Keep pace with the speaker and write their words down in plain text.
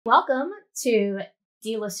Welcome to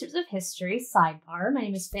D-Listers of History Sidebar. My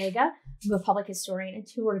name is Vega. I'm a public historian and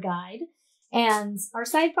tour guide. And our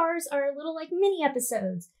sidebars are a little like mini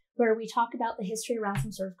episodes where we talk about the history around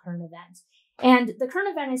some sort of current event. And the current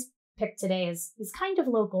event is picked today is kind of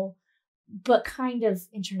local, but kind of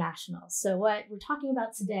international. So what we're talking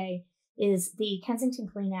about today is the Kensington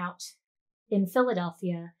cleanout in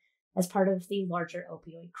Philadelphia as part of the larger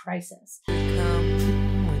opioid crisis. Come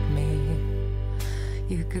with me.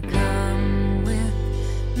 You could come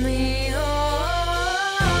with me.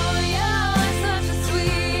 Oh, you're such a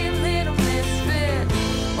sweet little misfit.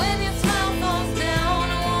 When your smile falls down,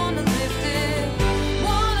 I wanna lift it.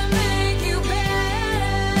 Wanna make you better.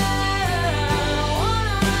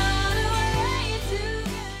 Wanna run away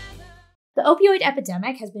together. The opioid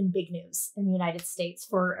epidemic has been big news in the United States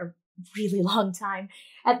for a really long time.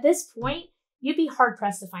 At this point, you'd be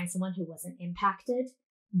hard-pressed to find someone who wasn't impacted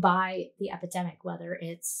by the epidemic, whether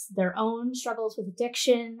it's their own struggles with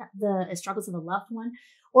addiction, the struggles of a loved one,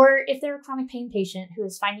 or if they're a chronic pain patient who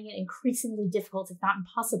is finding it increasingly difficult, if not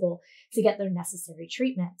impossible, to get their necessary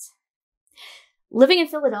treatment. Living in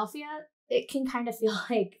Philadelphia, it can kind of feel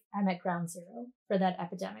like I'm at ground zero for that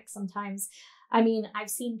epidemic sometimes. I mean, I've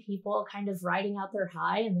seen people kind of riding out their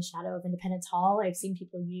high in the shadow of Independence Hall. I've seen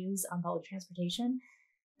people use public transportation.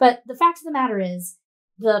 But the fact of the matter is,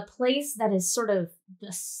 the place that is sort of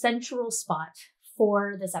the central spot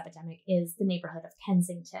for this epidemic is the neighborhood of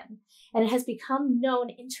Kensington. And it has become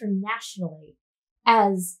known internationally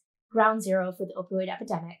as ground zero for the opioid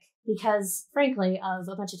epidemic because, frankly, of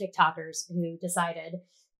a bunch of TikTokers who decided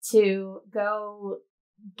to go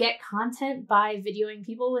get content by videoing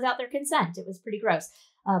people without their consent. It was pretty gross.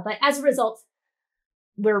 But as a result,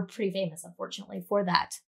 we're pretty famous, unfortunately, for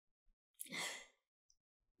that.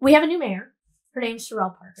 We have a new mayor. Her name's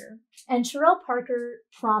Cherelle Parker. And Cherelle Parker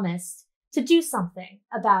promised to do something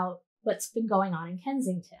about what's been going on in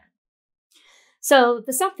Kensington. So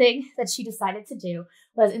the something that she decided to do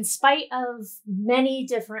was, in spite of many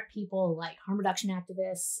different people like harm reduction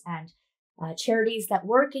activists and charities that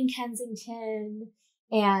work in Kensington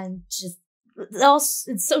and just all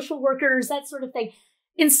social workers, that sort of thing,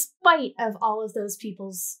 in spite of all of those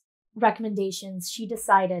people's recommendations, she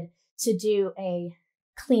decided to do a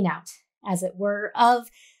clean out, as it were,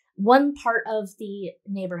 of one part of the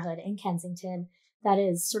neighborhood in Kensington that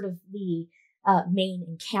is sort of the main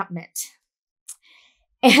encampment.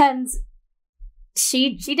 And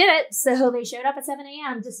she did it. So they showed up at 7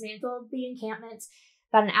 a.m., dismantled the encampment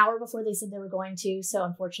about an hour before they said they were going to. So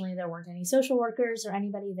unfortunately, there weren't any social workers or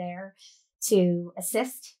anybody there to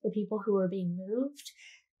assist the people who were being moved.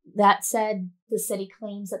 That said, the city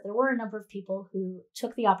claims that there were a number of people who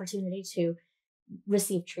took the opportunity to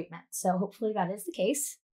receive treatment. So hopefully that is the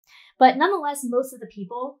case. But nonetheless, most of the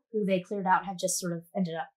people who they cleared out have just sort of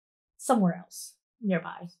ended up somewhere else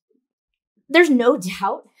nearby. There's no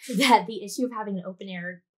doubt that the issue of having an open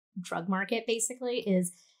air drug market basically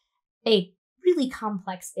is a really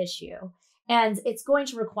complex issue. And it's going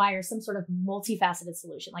to require some sort of multifaceted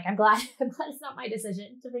solution. Like I'm glad it's not my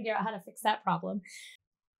decision to figure out how to fix that problem.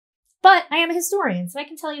 But I am a historian, so I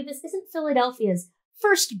can tell you this isn't Philadelphia's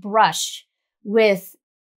first brush with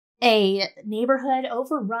a neighborhood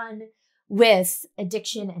overrun with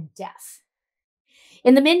addiction and death.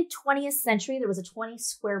 In the mid-20th century, there was a 20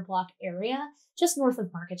 square block area just north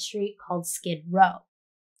of Market Street called Skid Row.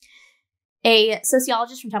 A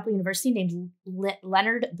sociologist from Temple University named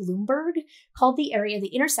Leonard Bloomberg called the area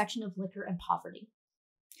the intersection of liquor and poverty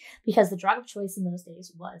because the drug of choice in those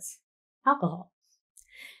days was alcohol.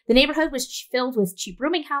 The neighborhood was filled with cheap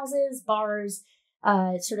rooming houses, bars,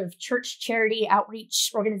 sort of church charity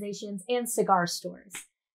outreach organizations, and cigar stores.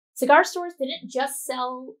 Cigar stores didn't just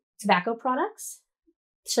sell tobacco products.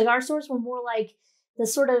 Cigar stores were more like the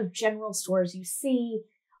sort of general stores you see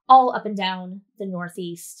all up and down the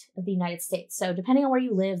northeast of the United States. So depending on where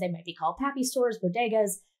you live, they might be called pappy stores,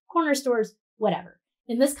 bodegas, corner stores, whatever.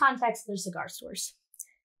 In this context, they're cigar stores.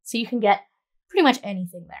 So you can get pretty much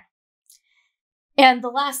anything there. And the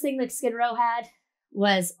last thing that Skid Row had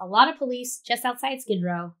was a lot of police just outside Skid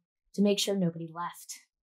Row to make sure nobody left.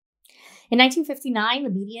 In 1959, the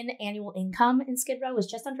median annual income in Skid Row was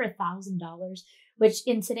just under $1,000, which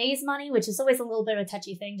in today's money, which is always a little bit of a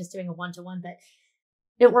touchy thing, just doing a one-to-one, but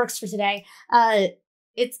it works for today.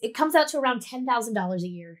 It comes out to around $10,000 a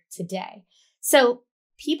year today. So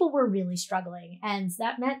people were really struggling. And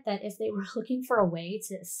that meant that if they were looking for a way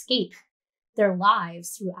to escape their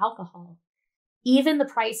lives through alcohol, even the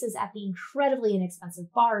prices at the incredibly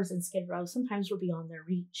inexpensive bars in Skid Row sometimes were beyond their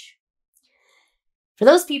reach. For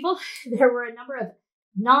those people, there were a number of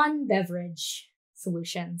non-beverage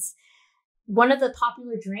solutions. One of the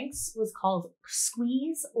popular drinks was called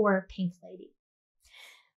Squeeze or Pink Lady.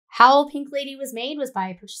 How Pink Lady was made was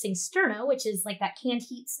by purchasing sterno, which is like that canned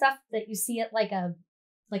heat stuff that you see at like a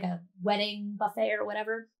wedding buffet or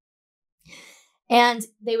whatever. And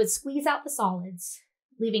they would squeeze out the solids,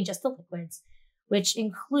 leaving just the liquids, which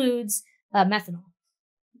includes methanol,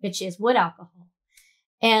 which is wood alcohol.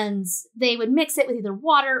 And they would mix it with either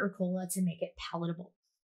water or cola to make it palatable.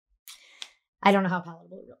 I don't know how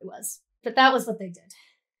palatable it really was, but that was what they did.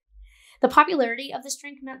 The popularity of this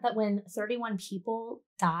drink meant that when 31 people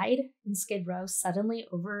died in Skid Row suddenly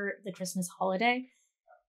over the Christmas holiday,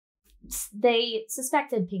 they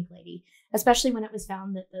suspected Pink Lady, especially when it was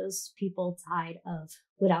found that those people died of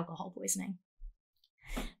wood alcohol poisoning.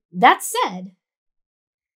 That said,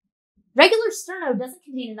 regular sterno doesn't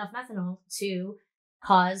contain enough methanol to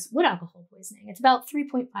cause wood alcohol poisoning. It's about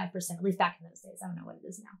 3.5%, at least back in those days. I don't know what it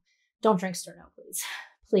is now. Don't drink sterno, please.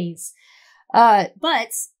 Please.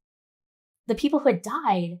 But the people who had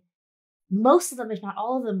died, most of them, if not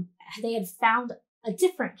all of them, they had found a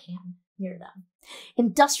different can near them.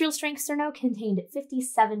 Industrial strength sterno contained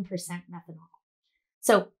 57% methanol.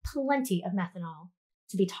 So plenty of methanol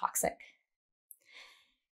to be toxic.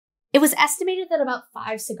 It was estimated that about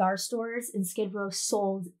 5 cigar stores in Skid Row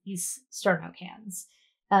sold these sterno cans.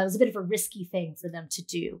 It was a bit of a risky thing for them to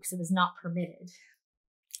do because it was not permitted.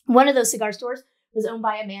 One of those cigar stores was owned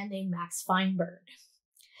by a man named Max Feinberg.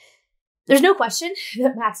 There's no question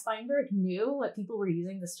that Max Feinberg knew what people were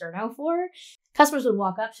using the sterno for. Customers would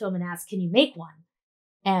walk up to him and ask, "Can you make one?"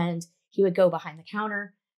 And he would go behind the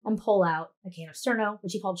counter and pull out a can of sterno,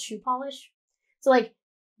 which he called shoe polish. So,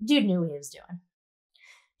 dude knew what he was doing.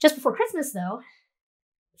 Just before Christmas, though,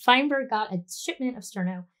 Feinberg got a shipment of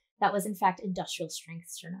sterno that was, in fact, industrial strength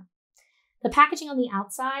sterno. The packaging on the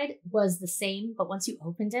outside was the same, but once you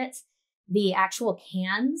opened it, the actual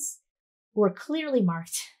cans were clearly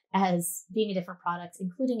marked as being a different product,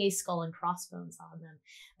 including a skull and crossbones on them.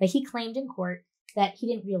 But he claimed in court that he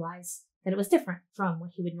didn't realize that it was different from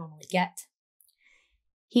what he would normally get.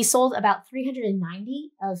 He sold about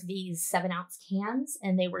 390 of these 7-ounce cans,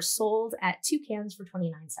 and they were sold at 2 cans for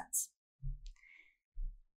 29 cents.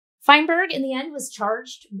 Feinberg, in the end, was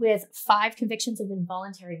charged with 5 convictions of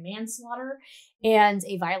involuntary manslaughter and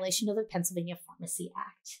a violation of the Pennsylvania Pharmacy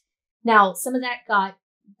Act. Now, some of that got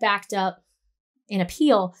backed up in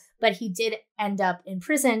appeal, but he did end up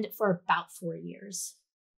imprisoned for about 4 years.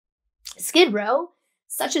 Skid Row,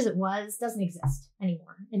 such as it was, doesn't exist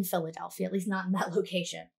anymore in Philadelphia, at least not in that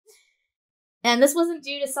location. And this wasn't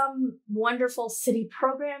due to some wonderful city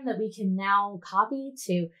program that we can now copy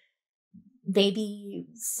to maybe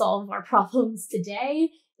solve our problems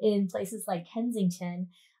today in places like Kensington.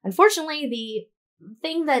 Unfortunately, the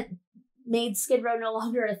thing that made Skid Row no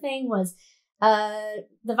longer a thing was the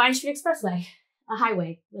Vine Street Expressway. A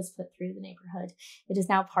highway was put through the neighborhood. It is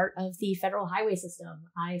now part of the federal highway system,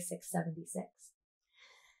 I-676.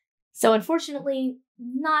 So unfortunately,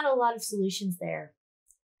 not a lot of solutions there.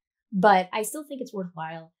 But I still think it's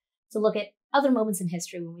worthwhile to look at other moments in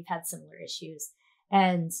history when we've had similar issues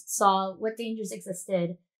and saw what dangers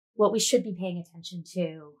existed, what we should be paying attention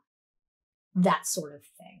to, that sort of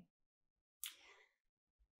thing.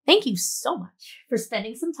 Thank you so much for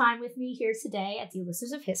spending some time with me here today at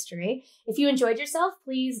Delisters of History. If you enjoyed yourself,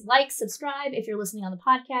 please like, subscribe. If you're listening on the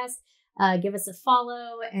podcast, give us a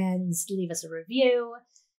follow and leave us a review.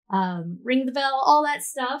 Ring the bell, all that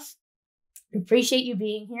stuff. Appreciate you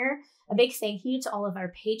being here. A big thank you to all of our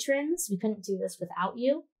patrons. We couldn't do this without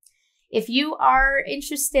you. If you are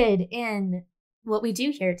interested in what we do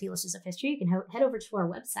here at Delisters of History, you can head over to our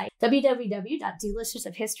website,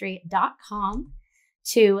 www.dlistersofhistory.com,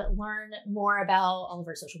 to learn more about all of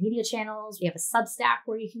our social media channels. We have a Substack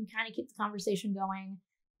where you can kind of keep the conversation going,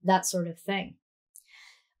 that sort of thing.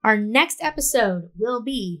 Our next episode will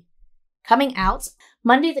be coming out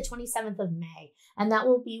Monday, the 27th of May, and that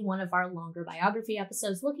will be one of our longer biography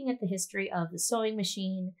episodes looking at the history of the sewing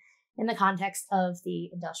machine in the context of the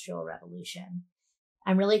Industrial Revolution.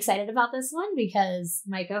 I'm really excited about this one because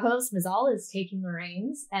my co-host, Mizal, is taking the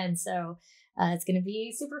reins, and so it's going to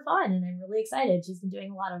be super fun, and I'm really excited. She's been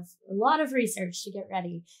doing a lot of research to get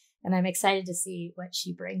ready, and I'm excited to see what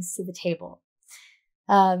she brings to the table.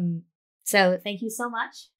 So thank you so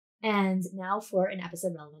much, and now for an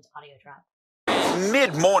episode relevant audio drop.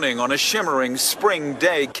 Mid-morning on a shimmering spring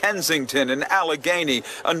day, Kensington and Allegheny,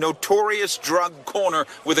 a notorious drug corner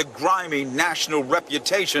with a grimy national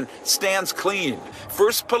reputation, stands clean.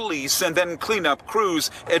 First police and then cleanup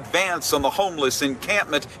crews advance on the homeless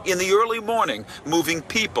encampment in the early morning, moving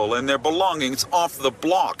people and their belongings off the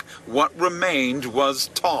block. What remained was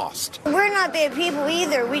tossed. We're not bad people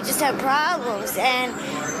either. We just have problems. And,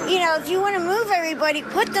 you know, if you want to move everybody,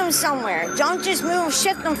 put them somewhere. Don't just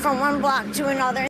shift them from one block to another.